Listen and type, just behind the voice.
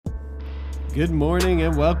Good morning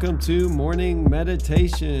and welcome to Morning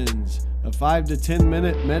Meditations, a 5 to 10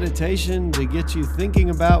 minute meditation to get you thinking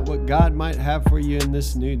about what God might have for you in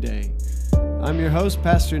this new day. I'm your host,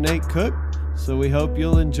 Pastor Nate Cook, so we hope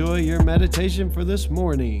you'll enjoy your meditation for this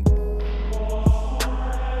morning.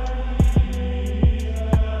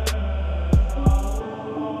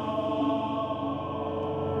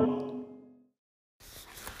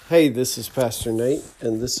 Hey, this is Pastor Nate,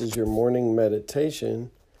 and this is your morning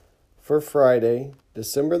meditation for Friday,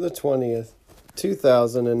 December the 20th,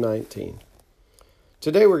 2019.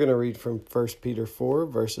 Today we're going to read from 1 Peter 4,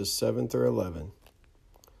 verses 7 through 11.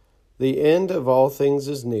 The end of all things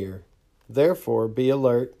is near. Therefore, be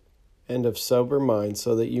alert and of sober mind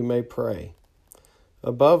so that you may pray.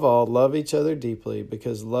 Above all, love each other deeply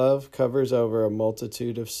because love covers over a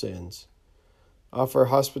multitude of sins. Offer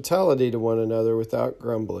hospitality to one another without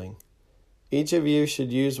grumbling. Each of you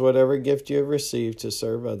should use whatever gift you have received to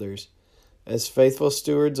serve others, as faithful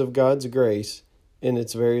stewards of God's grace in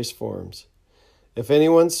its various forms. If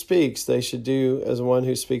anyone speaks, they should do as one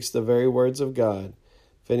who speaks the very words of God.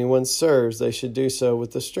 If anyone serves, they should do so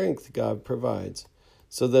with the strength God provides,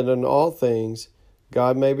 so that in all things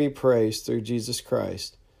God may be praised through Jesus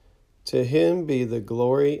Christ. To him be the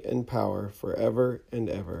glory and power forever and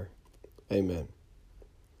ever. Amen.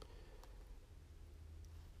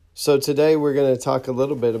 So today we're going to talk a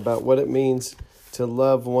little bit about what it means to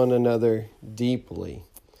love one another deeply.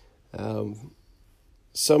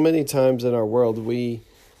 So many times in our world we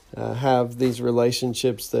have these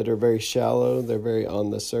relationships that are very shallow, they're very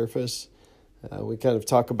on the surface. We kind of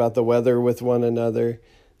talk about the weather with one another.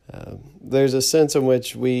 There's a sense in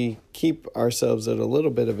which we keep ourselves at a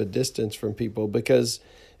little bit of a distance from people because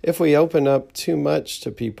if we open up too much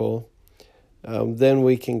to people, then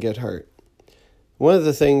we can get hurt. One of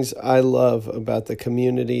the things I love about the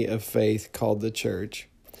community of faith called the church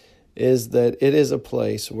is that it is a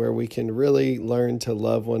place where we can really learn to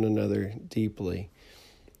love one another deeply.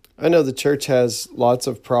 I know the church has lots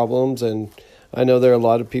of problems, and I know there are a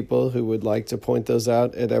lot of people who would like to point those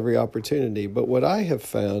out at every opportunity. But what I have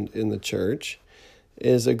found in the church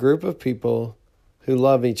is a group of people who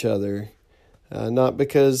love each other, not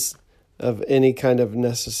because of any kind of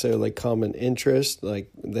necessarily common interest, like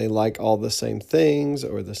they like all the same things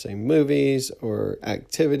or the same movies or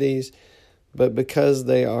activities, but because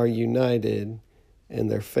they are united in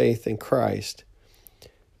their faith in Christ.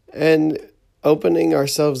 And opening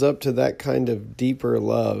ourselves up to that kind of deeper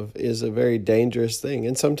love is a very dangerous thing,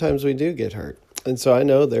 and sometimes we do get hurt. And so I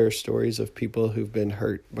know there are stories of people who've been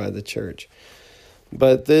hurt by the church.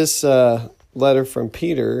 But this letter from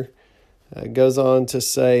Peter goes on to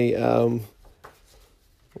say,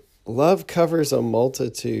 love covers a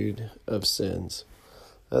multitude of sins.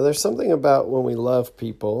 Now, there's something about when we love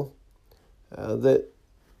people that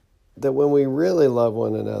when we really love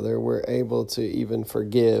one another, we're able to even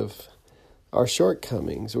forgive our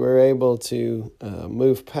shortcomings. We're able to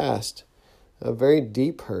move past very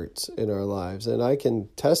deep hurts in our lives. And I can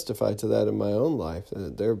testify to that in my own life.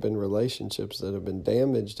 There have been relationships that have been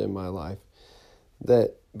damaged in my life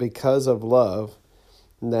that because of love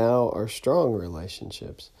now are strong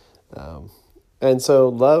relationships. And so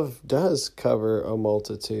love does cover a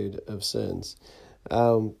multitude of sins.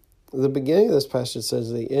 The beginning of this passage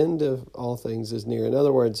says the end of all things is near. In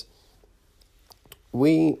other words,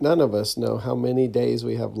 none of us know how many days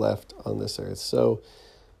we have left on this earth. So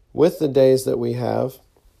with the days that we have,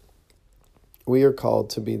 we are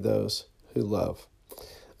called to be those who love.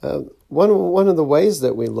 One of the ways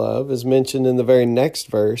that we love is mentioned in the very next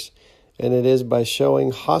verse, and it is by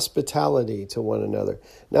showing hospitality to one another.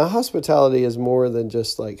 Now, hospitality is more than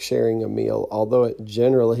just like sharing a meal, although it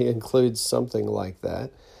generally includes something like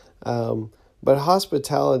that. But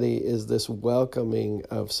hospitality is this welcoming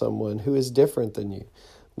of someone who is different than you,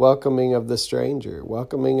 welcoming of the stranger,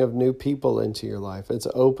 welcoming of new people into your life. It's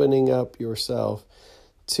opening up yourself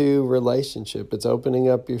to relationship. It's opening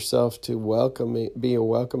up yourself to be a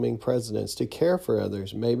welcoming presence, to care for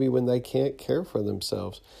others, maybe when they can't care for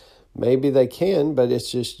themselves. Maybe they can, but it's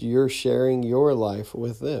just you're sharing your life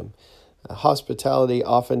with them. Hospitality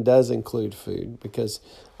often does include food because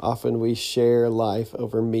often we share life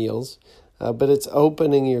over meals, but it's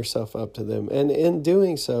opening yourself up to them. And in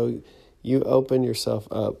doing so, you open yourself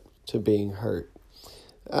up to being hurt.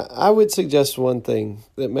 I would suggest one thing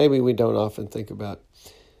that maybe we don't often think about.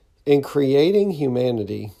 In creating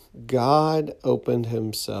humanity, God opened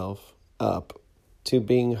himself up to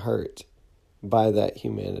being hurt by that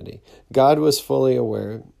humanity. God was fully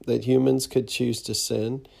aware that humans could choose to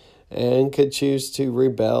sin and could choose to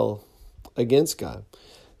rebel against God.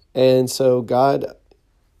 And so God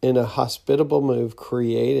in a hospitable move,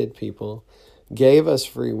 created people, gave us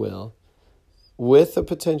free will, with the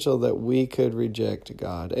potential that we could reject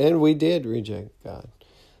God. And we did reject God.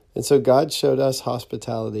 And so God showed us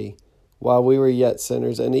hospitality while we were yet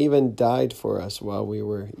sinners, and even died for us while we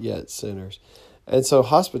were yet sinners. And so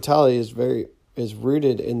hospitality is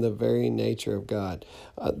rooted in the very nature of God.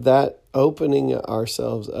 That opening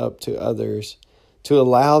ourselves up to others, to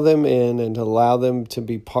allow them in and to allow them to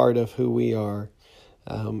be part of who we are,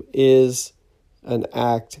 is an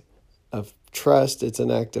act of trust. It's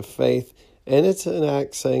an act of faith. And it's an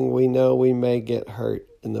act saying we know we may get hurt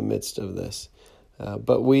in the midst of this.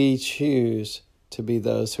 But we choose to be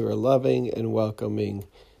those who are loving and welcoming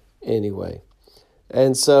anyway.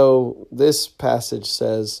 And so this passage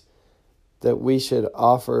says that we should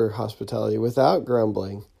offer hospitality without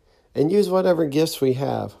grumbling and use whatever gifts we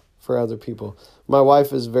have for other people. My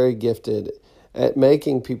wife is very gifted at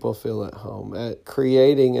making people feel at home, at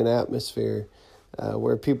creating an atmosphere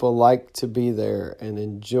where people like to be there and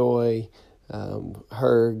enjoy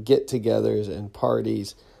her get-togethers and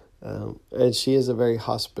parties. And she is a very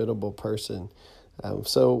hospitable person.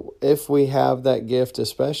 So if we have that gift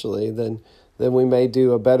especially, then we may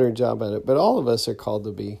do a better job at it. But all of us are called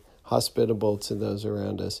to be hospitable to those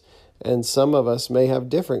around us. And some of us may have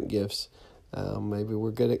different gifts. Maybe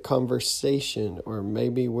we're good at conversation, or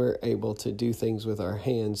maybe we're able to do things with our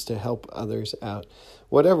hands to help others out.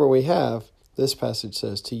 Whatever we have, this passage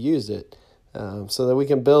says to use it so that we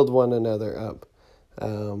can build one another up.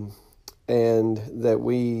 And that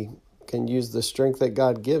we can use the strength that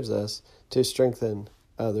God gives us to strengthen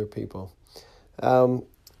other people.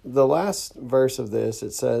 The last verse of this,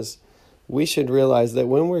 it says, we should realize that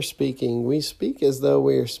when we're speaking, we speak as though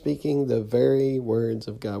we are speaking the very words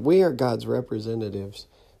of God. We are God's representatives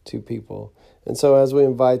to people. And so as we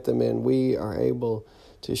invite them in, we are able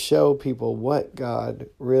to show people what God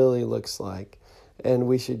really looks like. And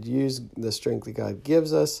we should use the strength that God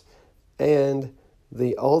gives us. And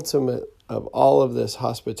the ultimate of all of this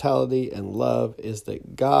hospitality and love is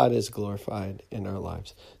that God is glorified in our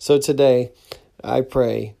lives. So today, I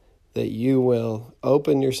pray that you will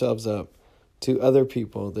open yourselves up to other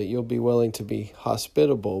people, that you'll be willing to be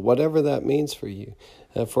hospitable, whatever that means for you.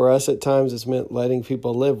 For us, at times, it's meant letting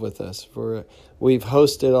people live with us. We've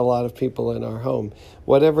hosted a lot of people in our home.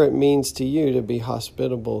 Whatever it means to you to be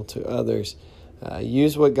hospitable to others,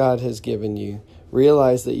 use what God has given you.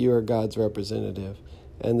 Realize that you are God's representative,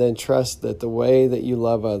 and then trust that the way that you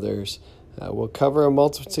love others will cover a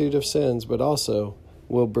multitude of sins, but also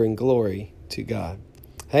will bring glory to God.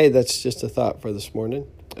 Hey, that's just a thought for this morning,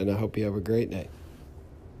 and I hope you have a great day.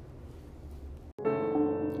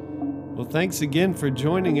 Well, thanks again for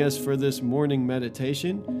joining us for this morning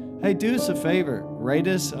meditation. Hey, do us a favor, rate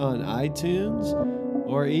us on iTunes,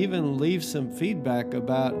 or even leave some feedback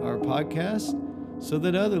about our podcast, so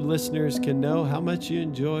that other listeners can know how much you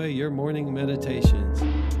enjoy your morning meditations.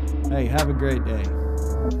 Hey, have a great day.